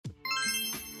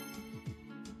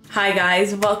Hi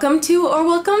guys, welcome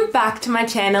back to my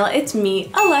channel. It's me,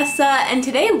 Alessa, and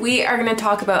today we are going to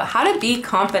talk about how to be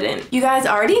confident. You guys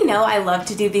already know I love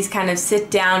to do these kind of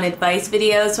sit down advice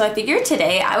videos, so I figured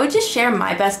today I would just share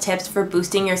my best tips for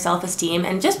boosting your self-esteem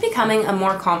and just becoming a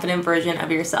more confident version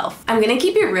of yourself. I'm going to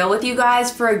keep it real with you guys.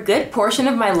 For a good portion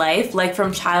of my life, like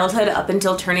from childhood up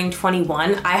until turning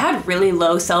 21, I had really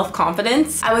low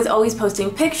self-confidence. I was always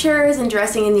posting pictures and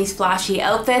dressing in these flashy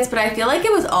outfits, but I feel like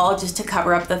it was all just to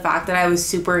cover up the fact that I was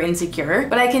super insecure.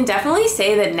 But I can definitely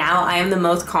say that now I am the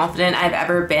most confident I've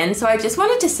ever been, so I just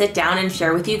wanted to sit down and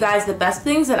share with you guys the best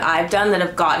things that I've done that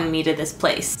have gotten me to this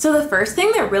place. So the first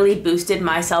thing that really boosted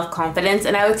my self-confidence,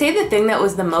 and I would say the thing that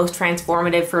was the most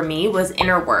transformative for me, was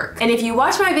inner work. And if you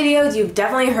watch my videos, you've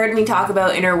definitely heard me talk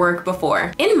about inner work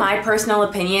before. In my personal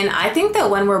opinion, I think that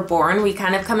when we're born, we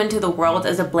kind of come into the world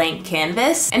as a blank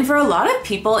canvas. And for a lot of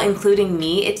people, including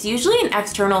me, it's usually an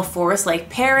external force like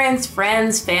parents,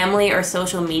 friends, family, or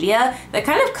social media that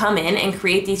kind of come in and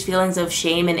create these feelings of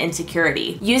shame and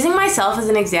insecurity. Using myself as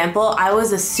an example, I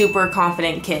was a super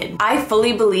confident kid. I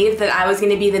fully believed that I was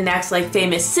going to be the next like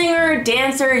famous singer,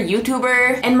 dancer,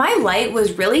 YouTuber, and my light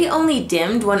was really only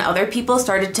dimmed when other people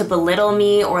started to belittle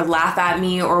me or laugh at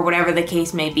me or whatever the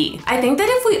case may be. I think that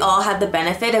if we all had the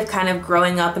benefit of kind of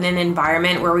growing up in an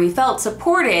environment where we felt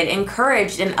supported,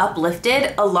 encouraged, and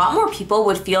uplifted, a lot more people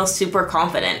would feel super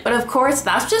confident. But of course,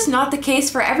 that's just not the case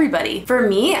for everybody. For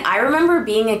me, I remember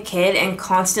being a kid and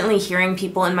constantly hearing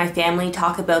people in my family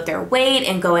talk about their weight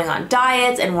and going on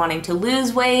diets and wanting to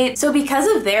lose weight. So because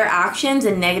of their actions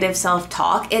and negative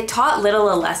self-talk, it taught little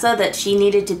Alessa that she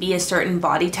needed to be a certain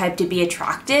body type to be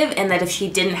attractive, and that if she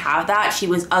didn't have that, she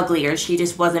was ugly or she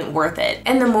just wasn't worth it.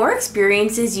 And the more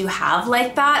experiences you have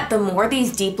like that, the more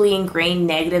these deeply ingrained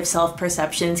negative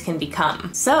self-perceptions can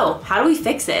become. So how do we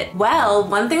fix it? Well,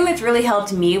 one thing that's really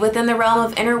helped me within the realm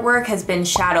of inner work has been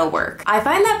shadow work. I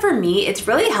find that for me, it's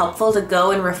really helpful to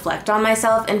go and reflect on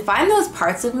myself and find those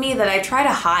parts of me that I try to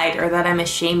hide or that I'm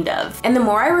ashamed of. And the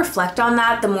more I reflect on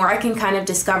that, the more I can kind of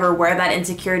discover where that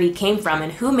insecurity came from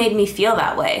and who made me feel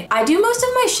that way. I do most of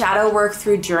my shadow work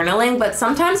through journaling, but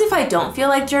sometimes if I don't feel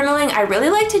like journaling, I really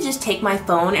like to just take my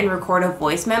phone and record a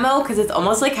voice memo because it's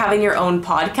almost like having your own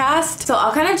podcast. So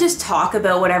I'll kind of just talk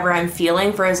about whatever I'm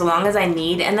feeling for as long as I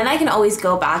need, and then I can always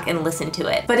go back and listen to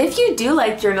it. But if you do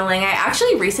like journaling, I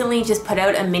actually recently just put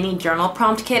out a mini journal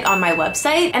prompt kit on my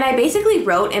website, and I basically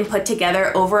wrote and put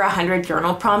together over 100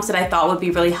 journal prompts that I thought would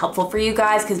be really helpful for you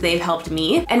guys because they've helped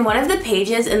me. And one of the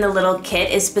pages in the little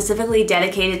kit is specifically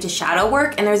dedicated to shadow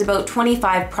work, and there's about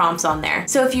 25 prompts on there.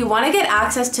 So if you want to get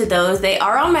access to those, they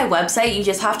are on my website. You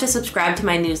just have to subscribe to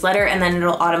my newsletter and then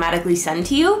it'll automatically send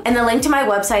to you. And the link to my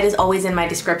website is always in my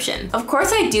description. Of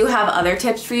course, I do have other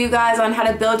tips for you guys on how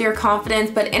to build your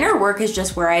confidence, but inner work is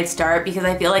just where I'd start because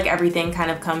I feel like everything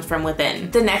kind of comes from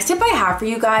within. The next tip I have for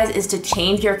you guys is to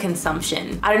change your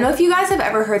consumption. I don't know if you guys have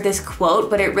ever heard this quote,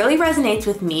 but it really resonates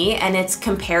with me, and it's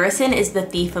 "comparison is the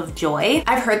thief of joy."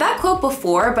 I've heard that quote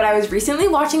before, but I was recently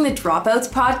watching the Dropouts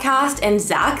podcast and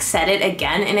Zach said it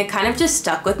again, and it kind of just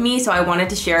stuck with me, so I wanted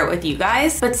to share it with you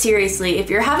guys. But seriously, if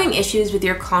you're having issues with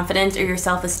your confidence or your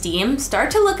self-esteem,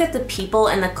 start to look at the people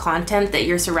and the content that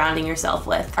you're surrounding yourself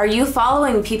with. Are you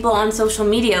following people on social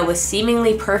media with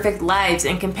seemingly perfect lives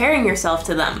and comparing yourself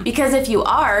to them? Because if you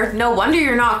are, no wonder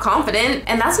you're not confident.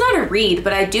 And that's not a read,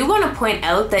 but I do want to point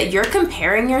out that you're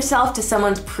comparing yourself to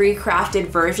someone's pre-crafted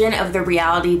version of the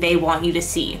reality they want you to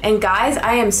see. And guys,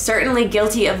 I am certainly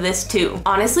guilty of this too.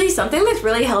 Honestly, something that's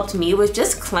really helped me was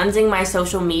just cleansing my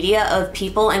social media of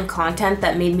people and content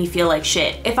that made me feel like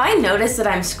shit. If I notice that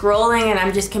I'm scrolling and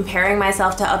I'm just comparing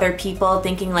myself to other people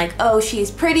thinking like, oh,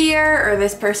 she's prettier or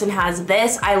this person has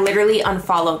this, I literally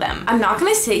unfollow them. I'm not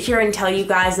gonna sit here and tell you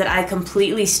guys that I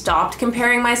completely stopped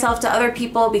comparing myself to other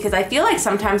people because I feel like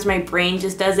sometimes my brain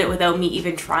just does it without me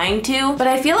even trying to, but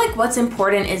I feel like what's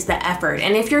important is the effort,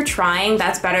 and if you're trying,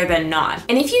 that's better than not.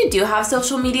 And if you do have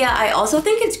social media, I also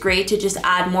think it's great to just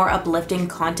add more uplifting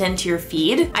content to your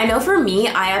feed. I know for me,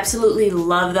 I absolutely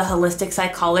love the holistic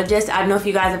psychologist. I don't know if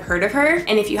you guys have heard of her,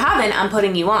 and if you haven't, I'm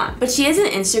putting you on. But she has an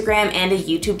Instagram and a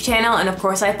YouTube channel, and of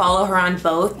course I follow her on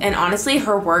both, and honestly,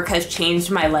 her work has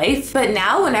changed my life. But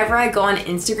now whenever I go on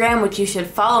Instagram, which you should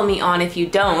follow me on if you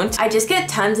don't, I just get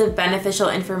tons of beneficial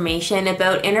information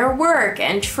about inner work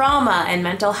and trauma and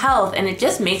mental health, and it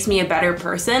just makes me a better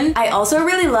person. I also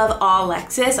really love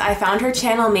Alexis. I found her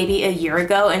channel maybe a year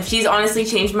ago, and she's honestly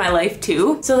changed my life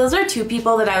too. So those are two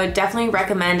people that I would definitely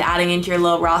recommend adding into your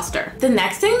little roster. The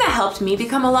next thing that helped me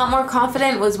become a lot more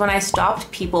confident was when I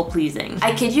stopped people pleasing.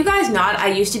 I kid you guys not, I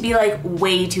used to be like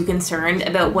way too concerned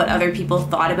about what other people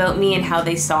thought about me and how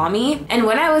they saw me. And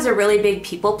when I was a really big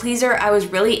people pleaser, I was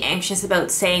really anxious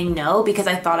about saying no because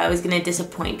I thought I was gonna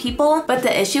disappoint people. But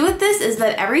the issue with this is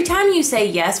that every time you say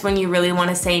yes when you really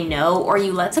wanna say no, or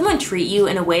you let someone treat you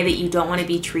in a way that you don't wanna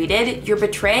be treated, you're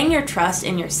betraying your trust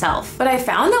in yourself. But I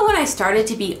found that when I started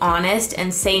to be honest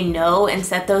and say no and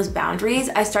set those boundaries,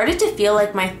 I started to feel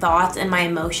like my thoughts and my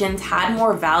emotions had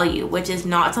more value, which is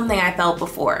not something I felt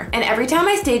before. And every time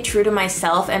I stayed true to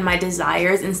myself and my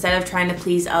desires instead of trying to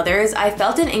please others, I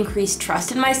felt an increased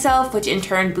trust in myself, which in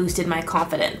turn boosted my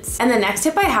confidence. And the next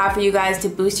tip I have for you guys to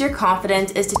boost your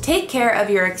confidence is to take care of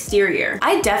your exterior.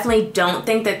 I definitely don't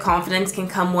think that confidence can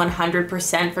come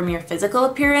 100% from your physical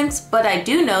appearance, but I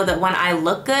do know that when I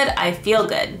look good, I feel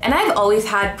good. And I've always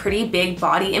had pretty big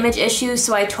body image issues,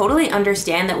 so I totally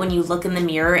understand that when you look in the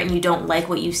mirror and you don't like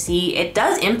what you see, it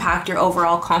does impact your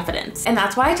overall confidence. And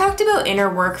that's why I talked about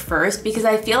inner work first, because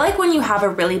I feel like when you have a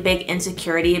really big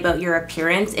insecurity about your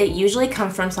appearance, it usually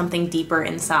comes from something deeper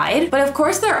inside. But of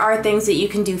course, there are things that you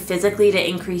can do physically to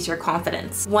increase your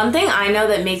confidence. One thing I know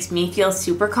that makes me feel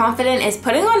super confident is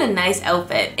putting on a nice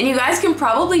outfit. And you guys can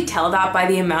probably tell that by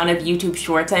the amount of YouTube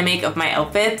shorts I make of my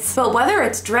outfits. But whether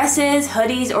it's dresses,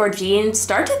 hoodies, or jeans,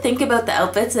 start to think about the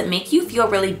outfits that make you feel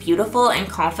really beautiful and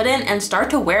confident and start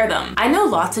to wear them. I know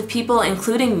lots of people,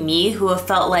 including me, who have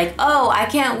felt like, oh, I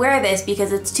can't wear this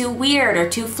because it's too weird or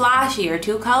too flashy or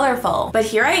too colorful. But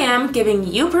here I am giving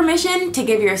you permission to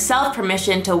give yourself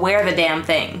permission to wear the damn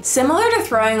thing. Similar to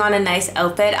throwing on a nice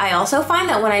outfit, I also find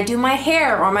that when I do my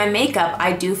hair or my makeup,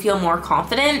 I do feel more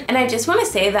confident. And I just want to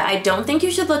say that I don't think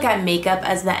you should look at makeup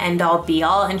as the end-all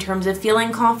be-all in terms of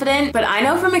feeling confident, but I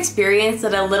know from experience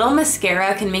that a little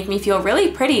mascara can make me feel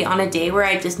really pretty on a day where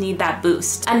I just need that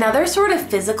boost. Another sort of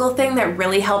physical thing that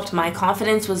really helped my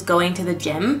confidence was going to the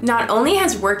gym. Not only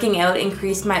has working out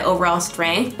increased my overall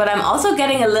strength, but I'm also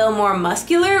getting a little more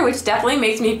muscular, which definitely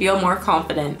makes me feel more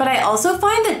confident. But I also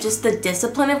find that just the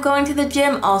discipline of going to the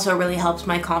gym also really helps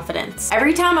my confidence.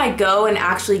 Every time I go and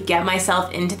actually get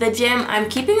myself into the gym, I'm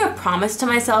keeping a promise to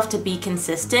myself to be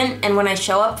consistent, and when I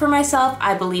show up for myself,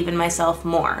 I believe in myself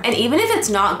more. And even if it's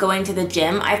not going to the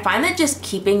gym, I find that just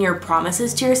keeping your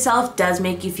promises to yourself does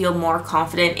make you feel more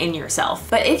confident in yourself.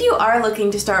 But if you are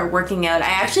looking to start working out, I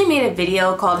actually made a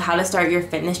video called How to Start Your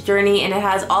Fitness Journey, and it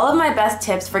has all of my best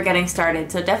tips for getting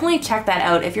started, so definitely check that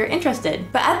out if you're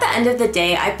interested. But at the end of the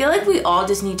day, I feel like we all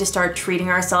just need to start treating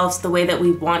ourselves the way that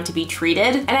we want to be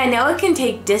treated. And I know it can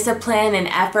take discipline and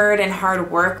effort and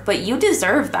hard work, but you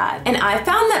deserve that. And I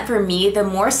found that for me, the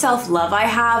more self-love I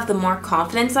have, the more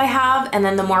confidence I have, and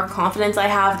then the more confidence I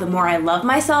have, the more I love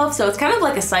myself. So it's kind of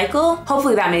like a cycle.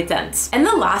 Hopefully that made sense. And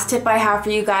the last tip I have for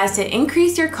you guys to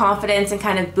increase your confidence and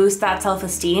kind of boost that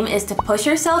self-esteem is to push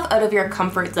yourself out of your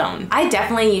comfort zone. I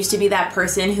definitely used to be that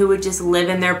person who would just live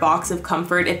in their box of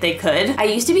comfort if they could. I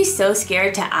used to be so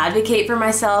scared to advocate for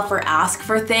myself or ask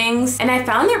for things, and I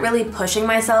found that really pushing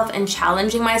myself and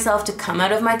challenging myself to come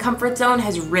out of my comfort zone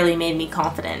has really made me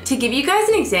confident. To give you guys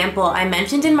an example, I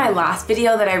mentioned in my last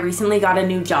video that I recently got a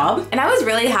new job, and I was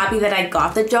really happy that I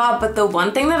got the job, but the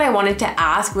one thing that I wanted to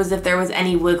ask was if there was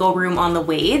any wiggle room on the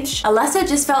wage. Alessa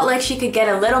just felt like she could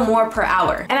get a little more per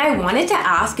hour, and I wanted to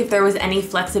ask if there was any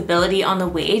flexibility on the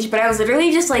wage, but I was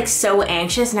literally just like so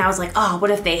anxious, and I was like, oh,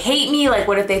 what if they hate me? Like,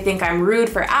 what if they think I'm rude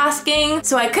for asking?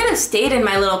 So I could have stayed in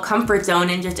my little comfort zone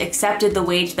and just accepted the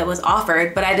wage that was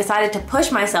offered, but I decided to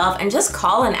push myself and just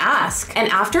call and ask. And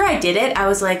after I did it, I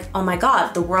was like, oh my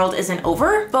God, the world isn't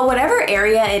over. But whatever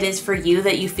area it is for you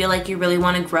that you feel like you really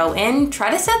want to grow in, try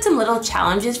to set some little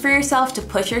challenges for yourself to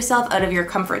push yourself out of your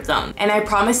comfort zone. And I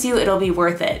promise you it'll be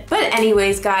worth it. But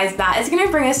anyways, guys, that is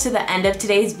gonna bring us to the end of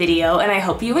today's video, and I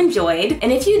hope you enjoyed.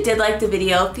 And if you did like the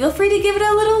video, feel free to give it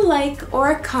a little like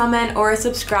or a comment or a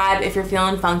subscribe if you're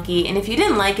feeling funky. And if you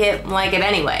didn't like it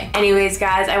anyway. Anyways,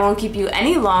 guys, I won't keep you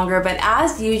any longer, but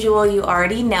as usual, you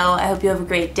already know, I hope you have a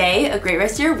great day, a great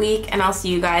rest of your week, and I'll see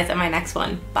you guys at my next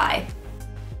one. Bye.